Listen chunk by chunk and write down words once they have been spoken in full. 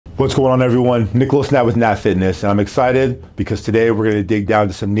What's going on, everyone? Natt with Natt Fitness, and I'm excited because today we're going to dig down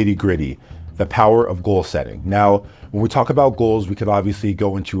to some nitty gritty, the power of goal setting. Now, when we talk about goals, we could obviously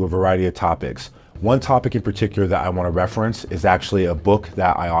go into a variety of topics. One topic in particular that I want to reference is actually a book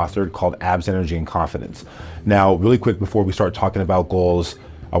that I authored called Abs, Energy, and Confidence. Now, really quick before we start talking about goals,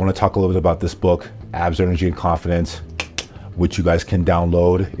 I want to talk a little bit about this book, Abs, Energy, and Confidence, which you guys can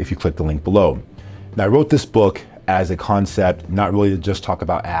download if you click the link below. Now, I wrote this book as a concept, not really to just talk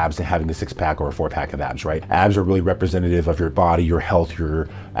about abs and having a six-pack or a four-pack of abs, right? Abs are really representative of your body, your health, your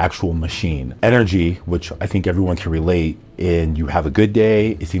actual machine. Energy, which I think everyone can relate, and you have a good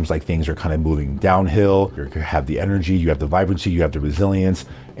day, it seems like things are kind of moving downhill. You have the energy, you have the vibrancy, you have the resilience.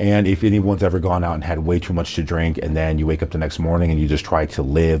 And if anyone's ever gone out and had way too much to drink and then you wake up the next morning and you just try to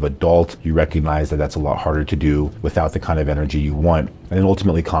live adult, you recognize that that's a lot harder to do without the kind of energy you want. And then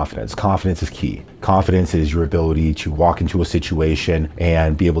ultimately confidence. Confidence is key. Confidence is your ability to walk into a situation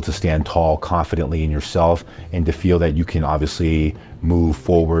and be able to stand tall confidently in yourself and to feel that you can obviously move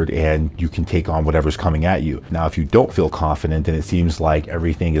forward and you can take on whatever's coming at you. Now, if you don't feel confident, then it seems like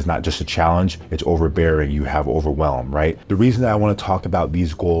everything is not just a challenge, it's overbearing, you have overwhelm, right? The reason that I want to talk about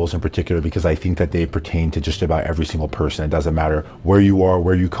these goals in particular, because I think that they pertain to just about every single person. It doesn't matter where you are,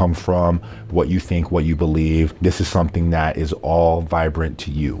 where you come from, what you think, what you believe. This is something that is all vibrant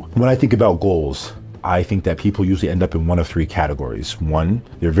to you. When I think about goals, I think that people usually end up in one of three categories. One,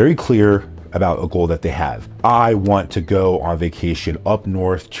 they're very clear about a goal that they have. I want to go on vacation up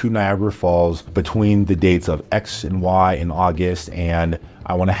north to Niagara Falls between the dates of X and Y in August, and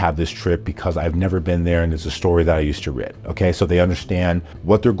I want to have this trip because I've never been there and it's a story that I used to read. Okay, so they understand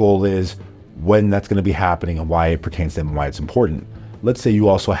what their goal is, when that's going to be happening, and why it pertains to them and why it's important. Let's say you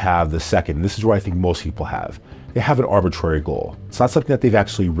also have the second, and this is where I think most people have. They have an arbitrary goal. It's not something that they've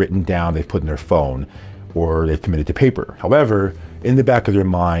actually written down, they've put in their phone, or they've committed to paper. However, in the back of their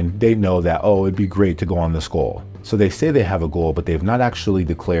mind, they know that, oh, it'd be great to go on this goal. So they say they have a goal, but they've not actually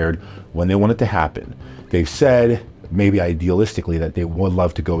declared when they want it to happen. They've said, maybe idealistically, that they would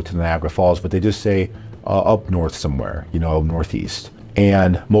love to go to Niagara Falls, but they just say up north somewhere, northeast.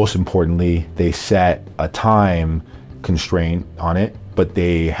 And most importantly, they set a time constraint on it, but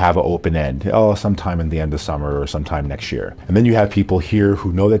they have an open end. Oh, sometime in the end of summer or sometime next year. And then you have people here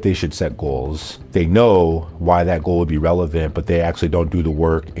who know that they should set goals. They know why that goal would be relevant, but they actually don't do the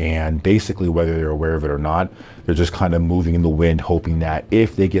work. And basically, whether they're aware of it or not, they're just kind of moving in the wind, hoping that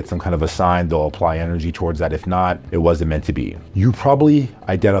if they get some kind of a sign, they'll apply energy towards that. If not, it wasn't meant to be. You probably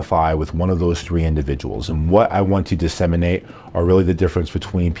identify with one of those three individuals. And what I want to disseminate are really the difference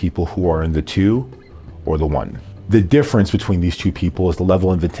between people who are in the two or the one. The difference between these two people is the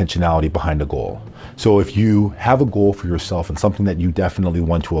level of intentionality behind the goal. So if you have a goal for yourself and something that you definitely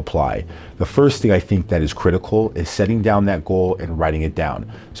want to apply, the first thing I think that is critical is setting down that goal and writing it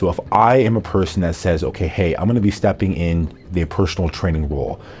down. So if I am a person that says, okay, hey, I'm going to be stepping in the personal training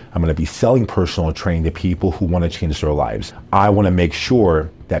role, I'm going to be selling personal training to people who want to change their lives, I want to make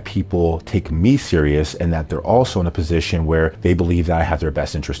sure that people take me serious and that they're also in a position where they believe that I have their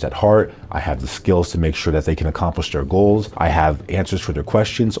best interest at heart. I have the skills to make sure that they can accomplish their goals. I have answers for their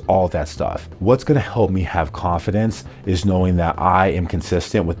questions, all of that stuff. What's going to help me have confidence is knowing that I am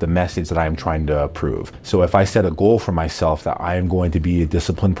consistent with the message that I am trying to prove. So if I set a goal for myself that I am going to be a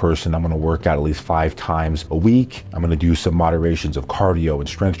disciplined person, I'm going to work out at least 5 times a week. I'm going to do some moderations of cardio and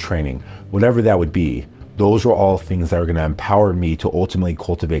strength training, whatever that would be. Those are all things that are going to empower me to ultimately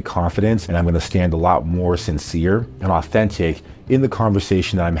cultivate confidence, and I'm going to stand a lot more sincere and authentic in the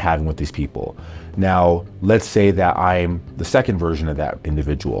conversation that I'm having with these people. Now, let's say that I'm the second version of that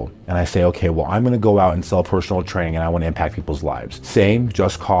individual, and I say, okay, well, I'm going to go out and sell personal training and I want to impact people's lives. Same,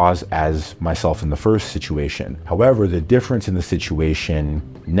 just cause as myself in the first situation. However, the difference in the situation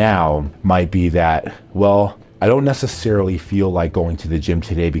now might be that, well, I don't necessarily feel like going to the gym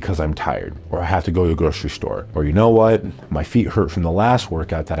today because I'm tired, or I have to go to the grocery store, or you know what, my feet hurt from the last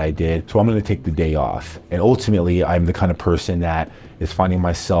workout that I did, so I'm going to take the day off. And ultimately, I'm the kind of person that is finding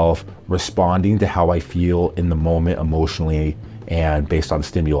myself responding to how I feel in the moment emotionally and based on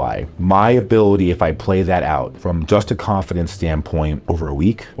stimuli. My ability, if I play that out from just a confidence standpoint over a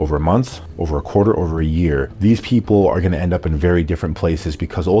week, over a month, over a quarter, over a year, these people are going to end up in very different places,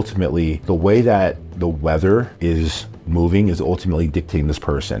 because ultimately the way that the weather is moving is ultimately dictating this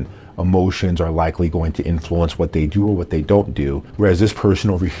person. Emotions are likely going to influence what they do or what they don't do. Whereas this person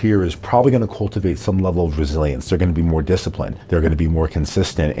over here is probably going to cultivate some level of resilience. They're going to be more disciplined. They're going to be more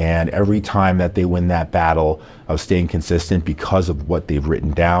consistent. And every time that they win that battle of staying consistent because of what they've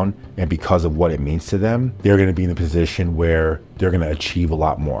written down and because of what it means to them, they're going to be in a position where they're going to achieve a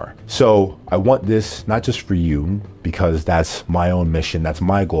lot more. So I want this not just for you, because that's my own mission, that's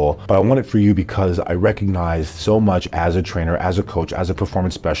my goal, but I want it for you because I recognize so much as a trainer, as a coach, as a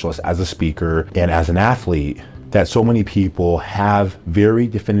performance specialist, as a speaker, and as an athlete, that so many people have very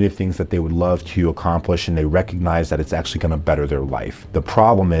definitive things that they would love to accomplish, and they recognize that it's actually going to better their life. The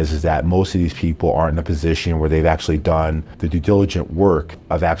problem is that most of these people aren't in a position where they've actually done the due diligent work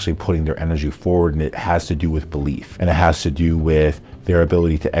of actually putting their energy forward, and it has to do with belief, and it has to do with their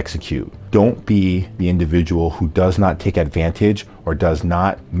ability to execute. Don't be the individual who does not take advantage or does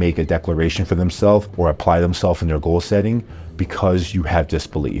not make a declaration for themselves or apply themselves in their goal setting because you have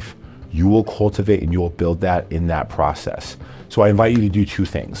disbelief. You will cultivate and you will build that in that process. So I invite you to do two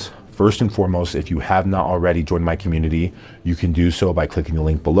things. First and foremost, if you have not already joined my community, you can do so by clicking the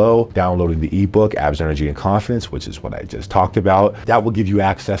link below, downloading the ebook, Abs, Energy, and Confidence, which is what I just talked about. That will give you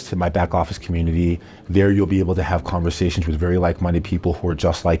access to my back office community. There you'll be able to have conversations with very like-minded people who are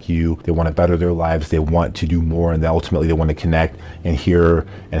just like you. They want to better their lives, they want to do more, and ultimately they want to connect and hear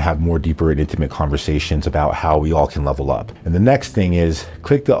and have more deeper and intimate conversations about how we all can level up. And the next thing is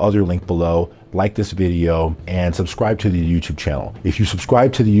click the other link below, like this video, and subscribe to the YouTube channel. If you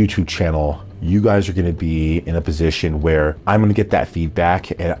subscribe to the YouTube channel, you guys are going to be in a position where I'm going to get that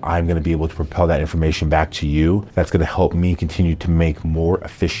feedback and I'm going to be able to propel that information back to you. That's going to help me continue to make more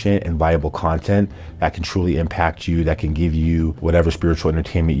efficient and viable content that can truly impact you, that can give you whatever spiritual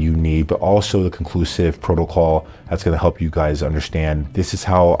entertainment you need, but also the conclusive protocol that's going to help you guys understand this is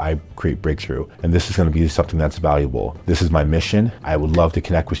how I create breakthrough, and this is going to be something that's valuable. This is my mission. I would love to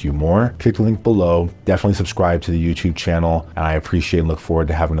connect with you more. Click the link below. Definitely subscribe to the YouTube channel, and I appreciate and look forward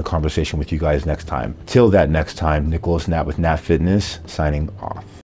to having a conversation with you guys next time. Till that next time, Natt with Natt Fitness, signing off.